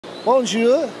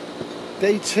Bonjour,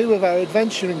 day 2 of our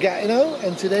adventure in Gatineau,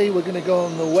 and today we're going to go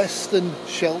on the Western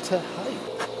Shelter hike.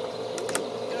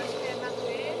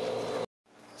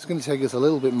 It's going to take us a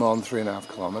little bit more than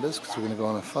 3.5 kilometres because we're going to go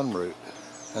on a fun route,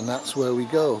 and that's where we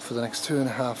go. For the next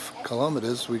 2.5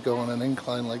 kilometres we go on an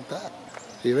incline like that.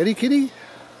 Are you ready, kitty?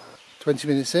 20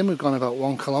 minutes in, we've gone about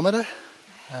 1 kilometre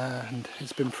and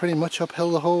it's been pretty much uphill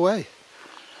the whole way.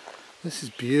 This is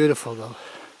beautiful though.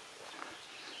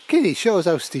 Kitty, show us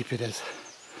how steep it is.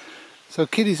 So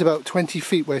Kitty's about 20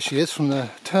 feet where she is from the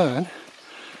turn.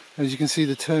 As you can see,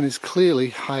 the turn is clearly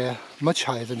higher, much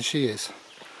higher than she is.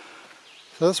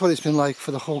 So that's what it's been like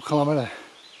for the whole kilometre.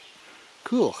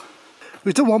 Cool.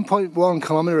 We've done 1.1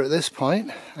 kilometre at this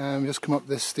point, and we've just come up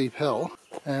this steep hill,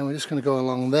 and we're just going to go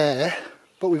along there.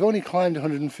 But we've only climbed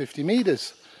 150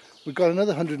 metres. We've got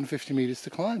another 150 metres to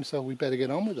climb, so we better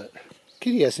get on with it.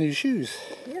 Kitty has new shoes.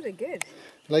 Yeah, they're good.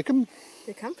 You like them?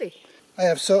 They're comfy. I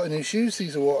have sort of new shoes.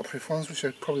 These are waterproof ones, which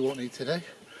I probably won't need today.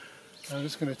 I'm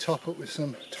just going to top up with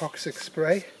some toxic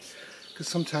spray, because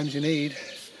sometimes you need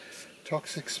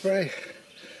toxic spray.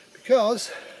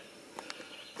 Because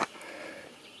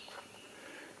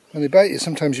when they bite you,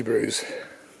 sometimes you bruise.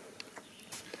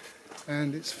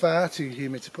 And it's far too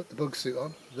humid to put the bug suit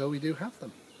on, though we do have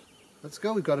them. Let's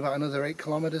go, we've got about another 8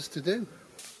 kilometres to do.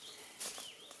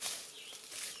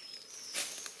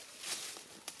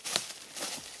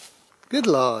 Good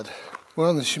Lord, we're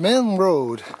on the Champlian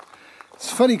Road.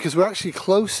 It's funny because we're actually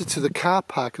closer to the car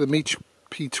park, the Meech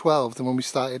P12, than when we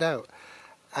started out.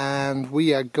 And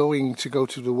we are going to go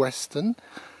to the Western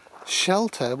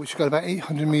Shelter, which we've got about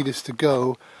 800 metres to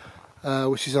go,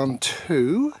 which is on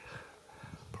 2.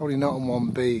 Probably not on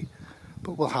 1B,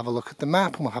 but we'll have a look at the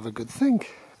map and we'll have a good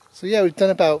think. So yeah, we've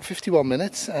done about 51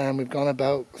 minutes and we've gone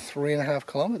about 3.5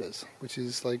 kilometres, which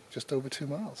is like just over 2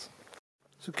 miles.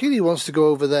 So Kitty wants to go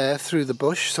over there through the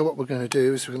bush, so what we're going to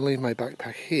do is we're going to leave my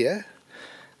backpack here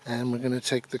and we're going to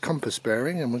take the compass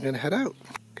bearing and we're going to head out.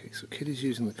 Okay, so Kitty's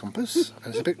using the compass,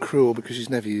 and it's a bit cruel because she's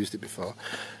never used it before.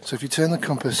 So if you turn the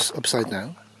compass upside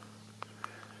down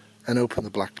and open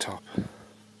the black top,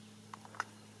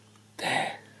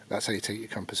 there, that's how you take your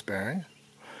compass bearing.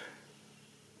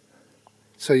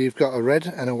 So you've got a red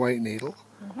and a white needle.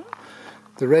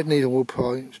 The red needle will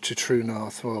point to true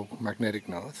north, or magnetic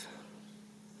north.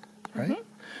 Right?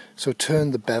 So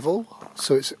turn the bevel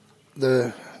so it's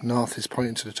the north is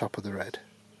pointing to the top of the red.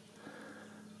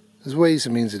 There's ways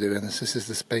and means of doing this. This is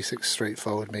this basic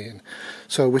straightforward meaning.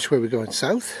 So which way are we going?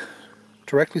 South?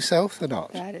 Directly south or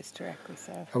not? That is directly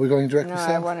south. Are we going directly south?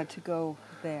 No, I wanted to go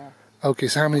there. Okay,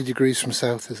 so how many degrees from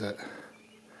south is it?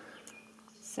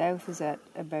 South is at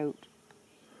about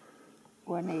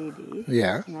 180.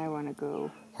 Yeah. And I want to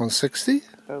go 160?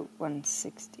 about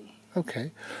 160.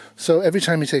 Okay, so every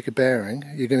time you take a bearing,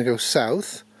 you're going to go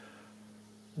south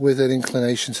with an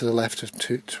inclination to the left of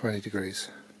 20 degrees.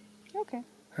 Okay.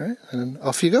 Alright, and then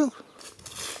off you go.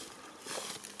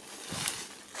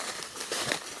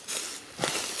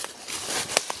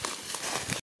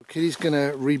 Kitty's going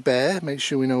to re-bear, make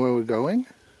sure we know where we're going.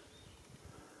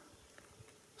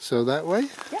 So that way?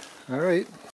 Yep. Alright.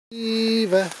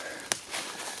 Beaver,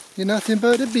 you're nothing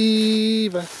but a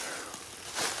beaver.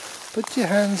 Put your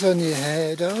hands on your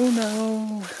head, oh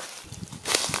no.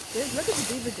 Look at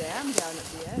the beaver dam down at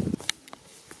the end.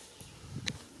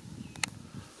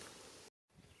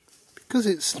 Because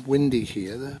it's windy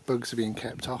here, the bugs are being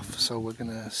kept off, so we're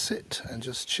going to sit and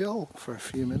just chill for a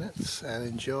few minutes and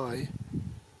enjoy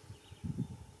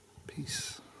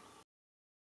peace.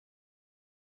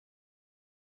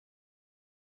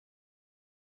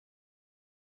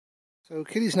 So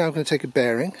Kitty's now going to take a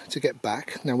bearing to get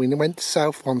back. Now we went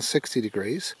south 160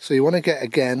 degrees, so you want to get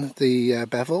again the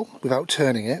bevel without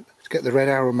turning it to get the red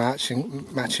arrow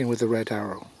matching with the red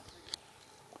arrow.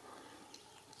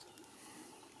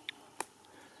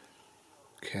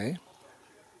 Okay.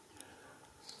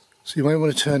 So you might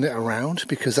want to turn it around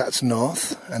because that's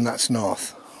north and that's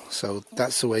north. So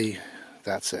that's the way,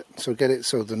 that's it. So get it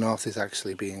so the north is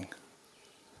actually being,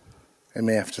 I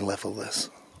may have to level this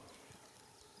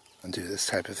and do this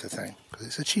type of a thing because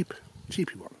it's a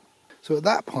cheapy one. So at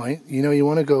that point, you know, you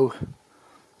want to go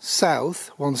south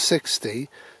 160,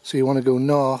 so you want to go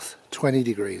north 20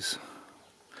 degrees.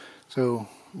 So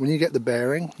when you get the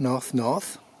bearing north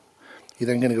north, you're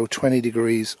then going to go 20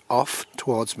 degrees off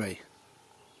towards me.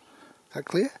 Is that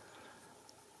clear?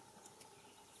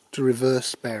 To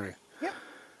reverse bearing. Yep.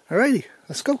 Alrighty,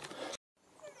 let's go.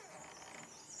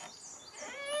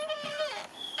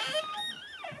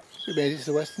 So we made it to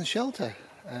the Western Shelter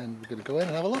and we're going to go in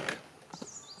and have a look.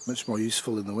 Much more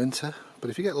useful in the winter, but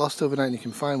if you get lost overnight and you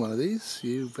can find one of these,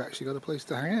 you've actually got a place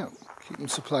to hang out. Keep them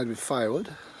supplied with firewood.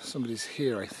 Somebody's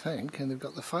here, I think, and they've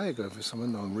got the fire going for some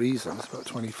unknown reason. It's about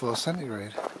 24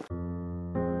 centigrade.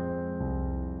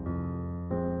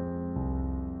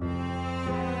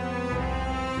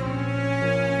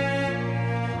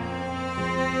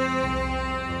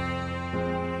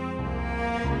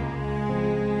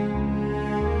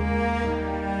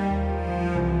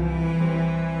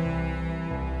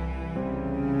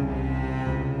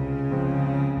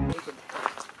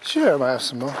 Sure, I might have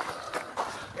some more.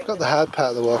 We've got the hard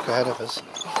part of the walk ahead of us.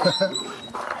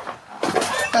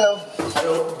 Hello.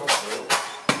 Hello.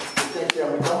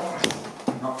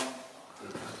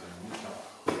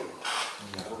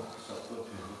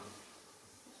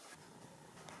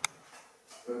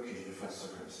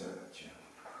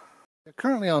 We're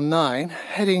currently on 9,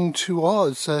 heading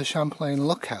towards Champlian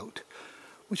Lookout,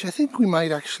 which I think we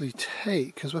might actually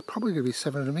take, because we're probably going to be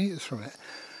 700 metres from it.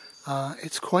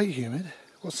 It's quite humid.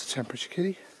 What's the temperature,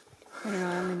 Kitty? I don't know,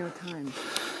 I only know time.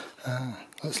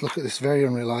 Let's look at this very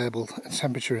unreliable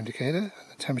temperature indicator.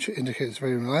 The temperature indicator is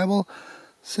very unreliable.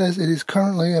 Says it is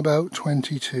currently about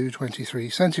 22,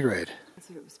 23 centigrade. That's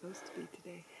what it was supposed to be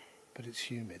today. But it's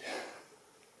humid.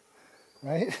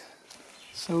 Right?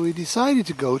 So we decided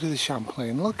to go to the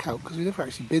Champlain Lookout because we've never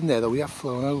actually been there, though we have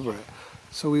flown over it.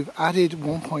 So we've added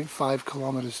 1.5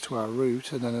 kilometres to our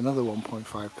route and then another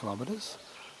 1.5 kilometres.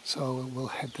 So we'll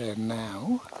head there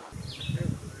now.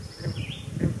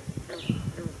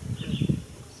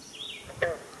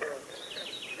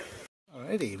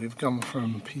 Alrighty, we've gone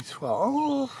from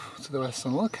P12 to the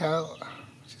Western Lookout,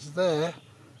 which is there,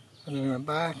 and then we went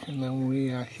back and then we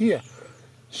are here,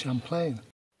 Champlain.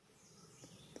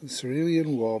 The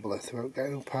cerulean warbler throughout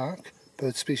Gatineau Park.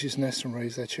 Bird species nest and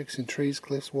raise their chicks in trees,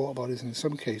 cliffs, water bodies, and in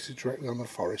some cases directly on the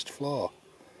forest floor.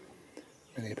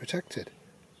 Many are protected.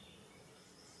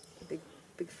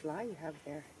 Big fly you have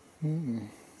there. Mm.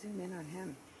 Zoom in on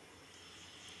him.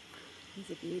 He's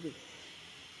a beauty.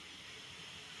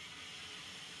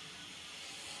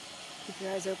 Keep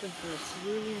your eyes open for a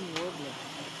cerulean warbler.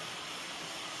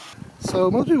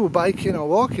 So most people bike in or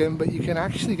walk in, but you can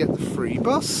actually get the free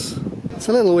bus. It's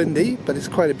a little windy, but it's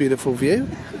quite a beautiful view.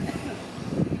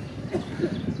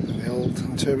 And the old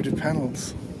interpretive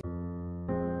panels.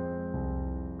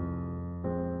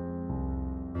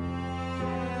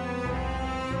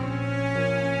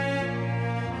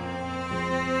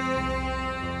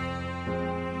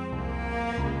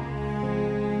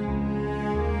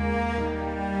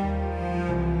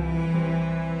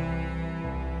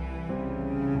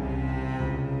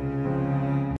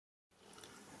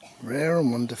 Rare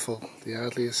and wonderful, the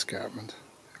Ardley Escarpment.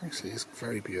 Actually, it's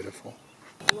very beautiful.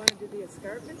 You want to do the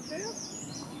escarpment trail?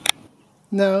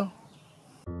 No.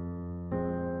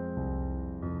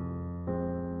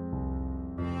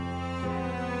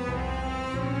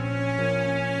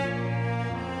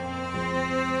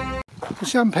 The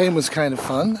Champagne was kind of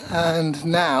fun, and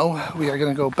now we are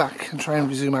going to go back and try and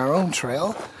resume our own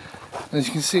trail. And as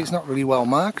you can see, it's not really well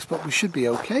marked, but we should be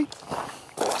okay.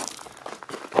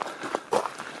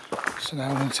 So now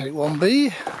I'm going to take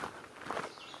 1B,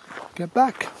 get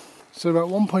back. So about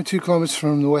 1.2 kilometres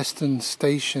from the Western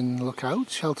Station Lookout,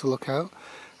 Shelter Lookout,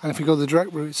 and if we go the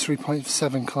direct route it's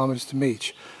 3.7 kilometres to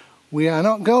Meech. We are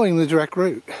not going the direct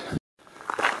route.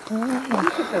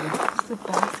 Look at them, it's a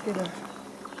basket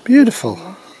of... Beautiful.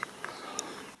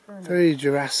 Very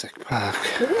Jurassic Park.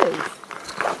 It is.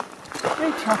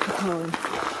 Very tropical and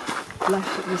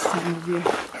lush at this time of year.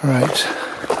 Right.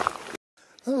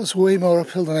 That was way more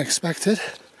uphill than I expected.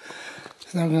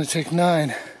 So now I'm going to take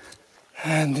 9.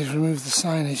 And they've removed the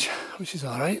signage, which is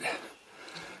alright,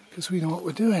 because we know what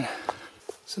we're doing.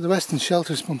 So the Western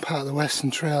Shelter has been part of the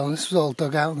Western Trail, and this was all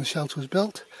dug out and the shelter was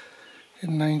built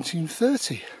in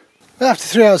 1930. After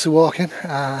 3 hours of walking,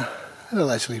 at a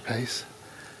leisurely pace,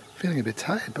 feeling a bit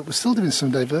tired, but we're still doing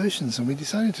some diversions, and we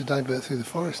decided to divert through the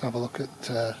forest and have a look at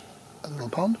a little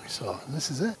pond we saw, and this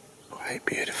is it. Quite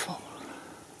beautiful.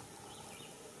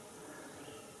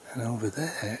 And over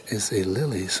there is a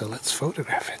lily, so let's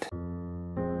photograph it.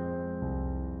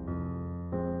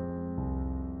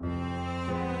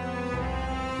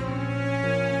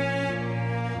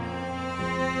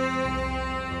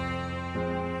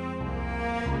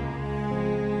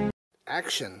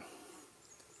 Action.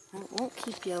 It won't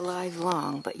keep you alive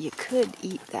long, but you could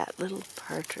eat that little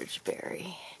partridge berry.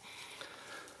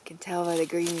 You can tell by the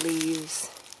green leaves.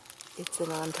 It's a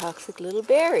non-toxic little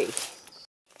berry.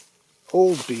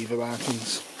 Old beaver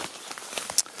markings.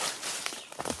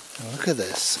 And look at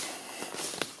this.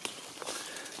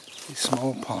 A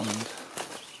small pond.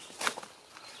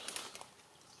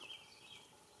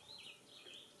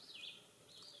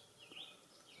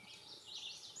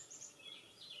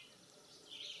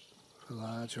 a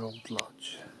large old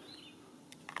lodge.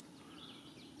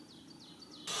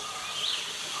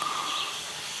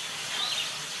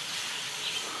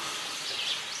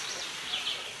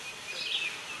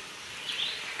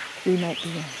 We might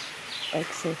be egg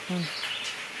safe one.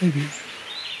 Maybe.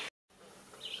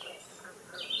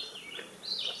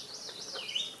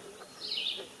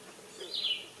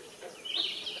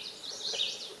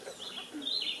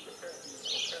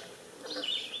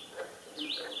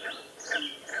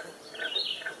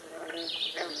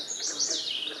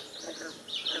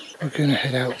 We're going to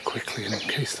head out quickly in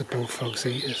case the bullfrogs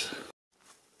eat us.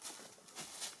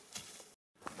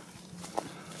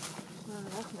 Oh,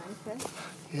 that's nice, eh?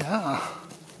 Yeah.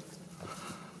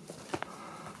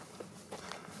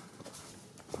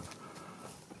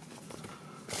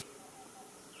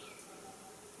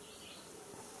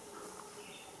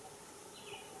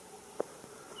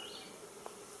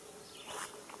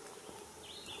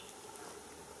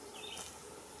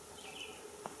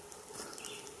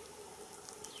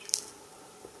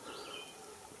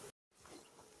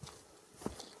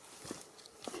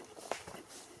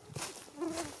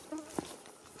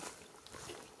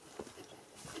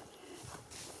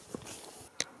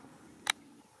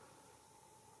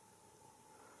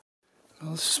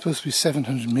 Well, this is supposed to be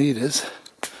 700 metres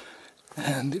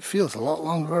and it feels a lot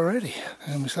longer already,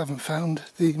 and we still haven't found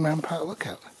the Rampart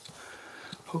Lookout.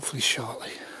 Hopefully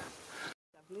shortly.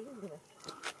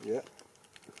 Yeah.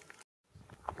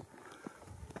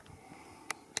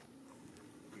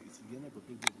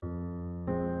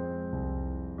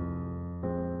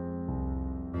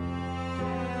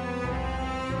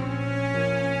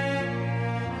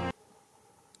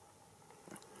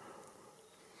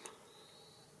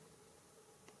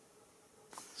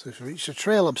 So we've reached a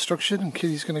trail obstruction and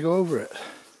Kitty's going to go over it.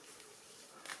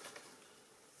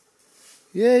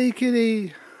 Yay,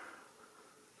 Kitty!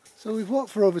 So we've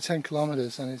walked for over 10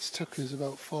 kilometres and it's took us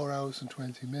about 4 hours and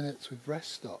 20 minutes with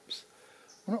rest stops.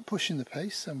 We're not pushing the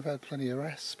pace and we've had plenty of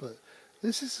rests, but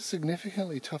this is a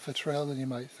significantly tougher trail than you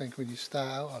might think when you start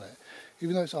out on it,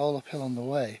 even though it's all uphill on the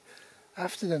way.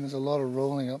 After then there's a lot of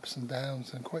rolling ups and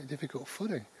downs and quite difficult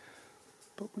footing,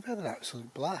 but we've had an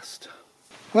absolute blast.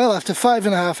 Well, after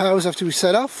 5.5 hours after we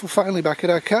set off, we're finally back at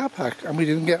our car park and we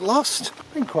didn't get lost.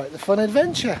 It's been quite the fun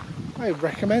adventure. I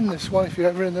recommend this one if you're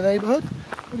ever in the neighbourhood.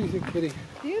 What do you think, Kitty?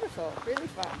 Beautiful, really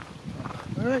fun.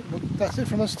 Alright, well, that's it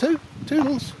from us too.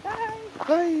 Toodles. Bye.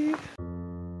 Bye.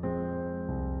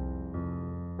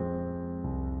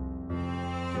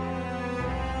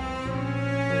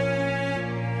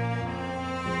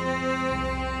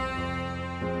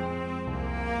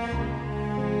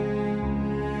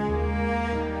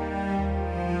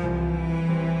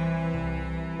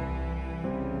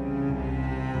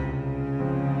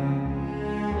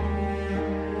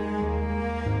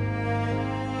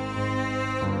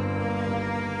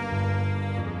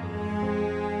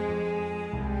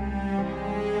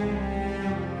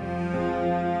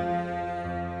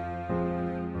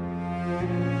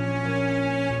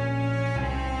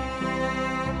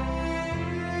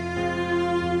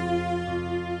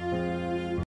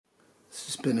 This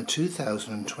has been a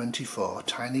 2024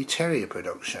 Tiny Terrier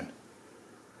production.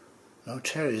 No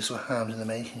terriers were harmed in the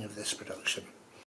making of this production.